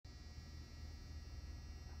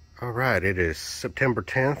All right, it is September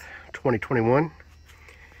 10th, 2021.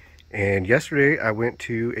 And yesterday I went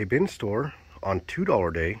to a bin store on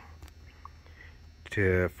 $2 day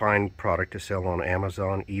to find product to sell on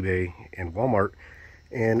Amazon, eBay, and Walmart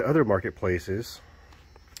and other marketplaces.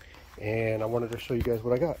 And I wanted to show you guys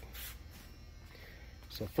what I got.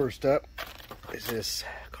 So first up is this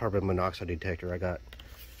carbon monoxide detector. I got,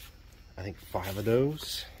 I think, 5 of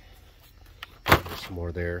those. There's some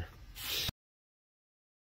more there.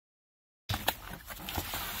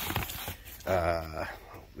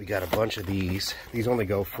 We got a bunch of these. These only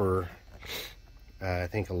go for, I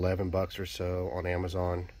think, 11 bucks or so on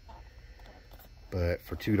Amazon. But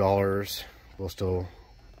for $2, we'll still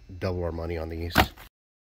double our money on these.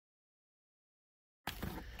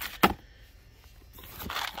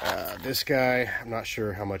 This guy, I'm not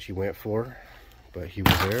sure how much he went for, but he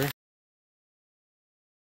was there.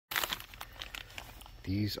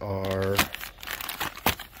 These are,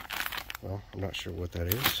 well, I'm not sure what that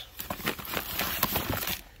is.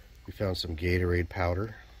 We found some Gatorade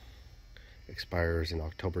powder. Expires in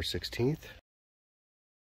October 16th.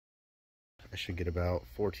 I should get about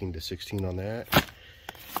 14 to 16 on that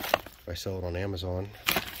if I sell it on Amazon.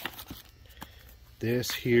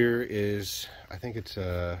 This here is, I think it's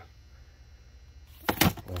well,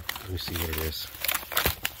 let me see what it is.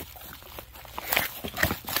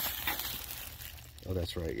 Oh,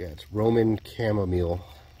 that's right. Yeah, it's Roman chamomile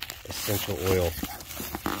essential oil.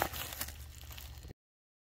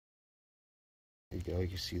 There you go.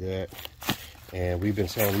 You see that. And we've been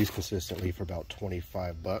selling these consistently for about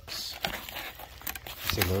 25 bucks.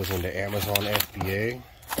 Send those into Amazon FBA.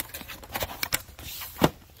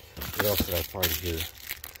 What else did I find here?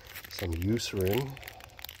 Some Eucerin.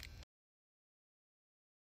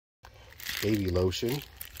 Baby lotion.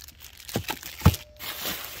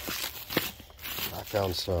 I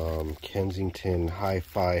found some Kensington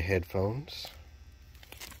Hi-Fi headphones.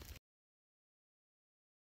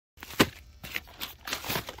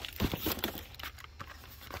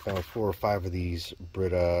 Found 4 or 5 of these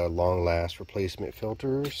Brita Long Last replacement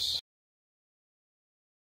filters.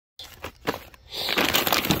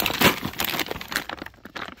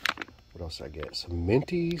 What else did I get? Some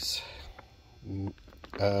Minties.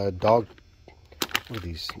 What are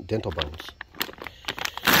these? Dental bones.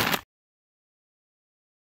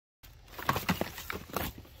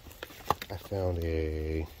 I found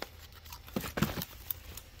a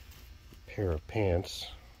pair of pants.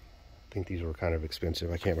 I think these were kind of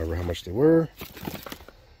expensive. I can't remember how much they were.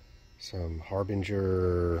 Some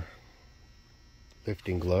Harbinger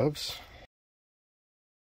lifting gloves.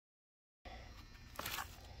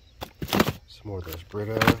 Some more of those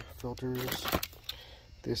Brita filters.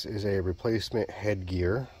 This is a replacement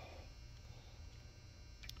headgear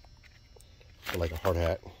for like a hard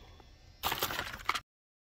hat.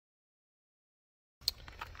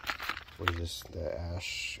 What is this? The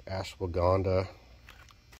ashwagandha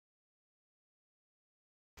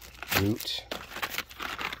root.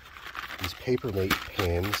 These Papermate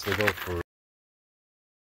pins, they go for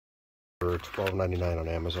 $12.99 on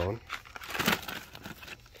Amazon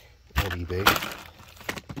and eBay.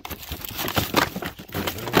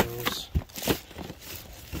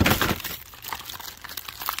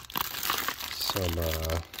 Some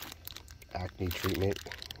acne treatment,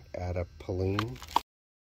 Adapalene.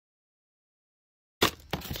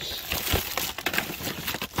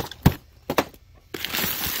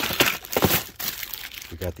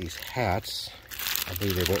 We got these hats. I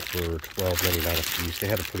believe they went for $12.99 a piece. They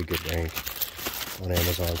had a pretty good rank on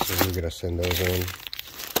Amazon, so we're gonna send those in.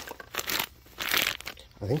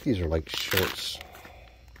 I think these are like shorts.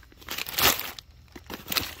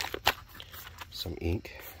 Some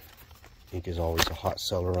ink. Ink is always a hot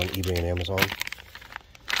seller on eBay and Amazon.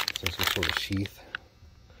 So some sort of sheath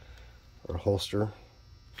or holster.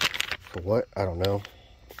 For what? I don't know.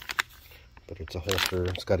 But it's a holster.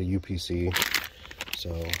 It's got a UPC. So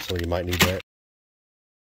some of you might need that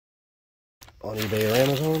on eBay or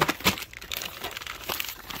Amazon.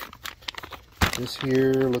 This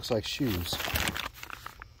here looks like shoes.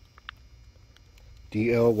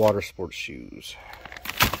 DL water sports shoes.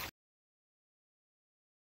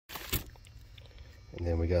 And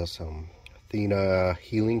then we got some Athena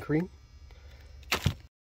healing cream.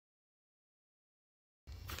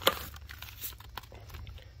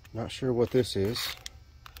 Not sure what this is.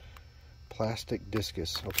 Plastic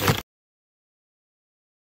discus. Okay.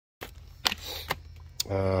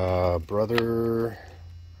 Brother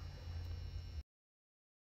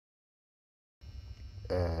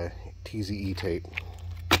TZE tape.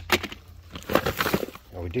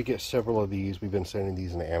 Now we did get several of these. We've been sending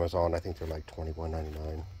these into Amazon. I think they're like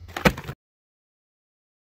 $21.99.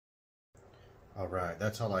 Alright,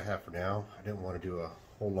 that's all I have for now. I didn't want to do a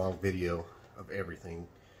whole long video of everything.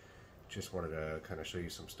 Just wanted to kind of show you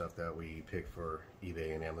some stuff that we pick for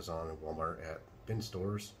eBay and Amazon and Walmart at bin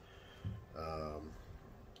stores.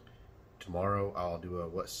 Tomorrow I'll do a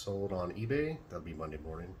what sold on eBay. That'll be Monday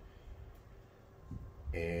morning.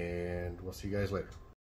 And we'll see you guys later.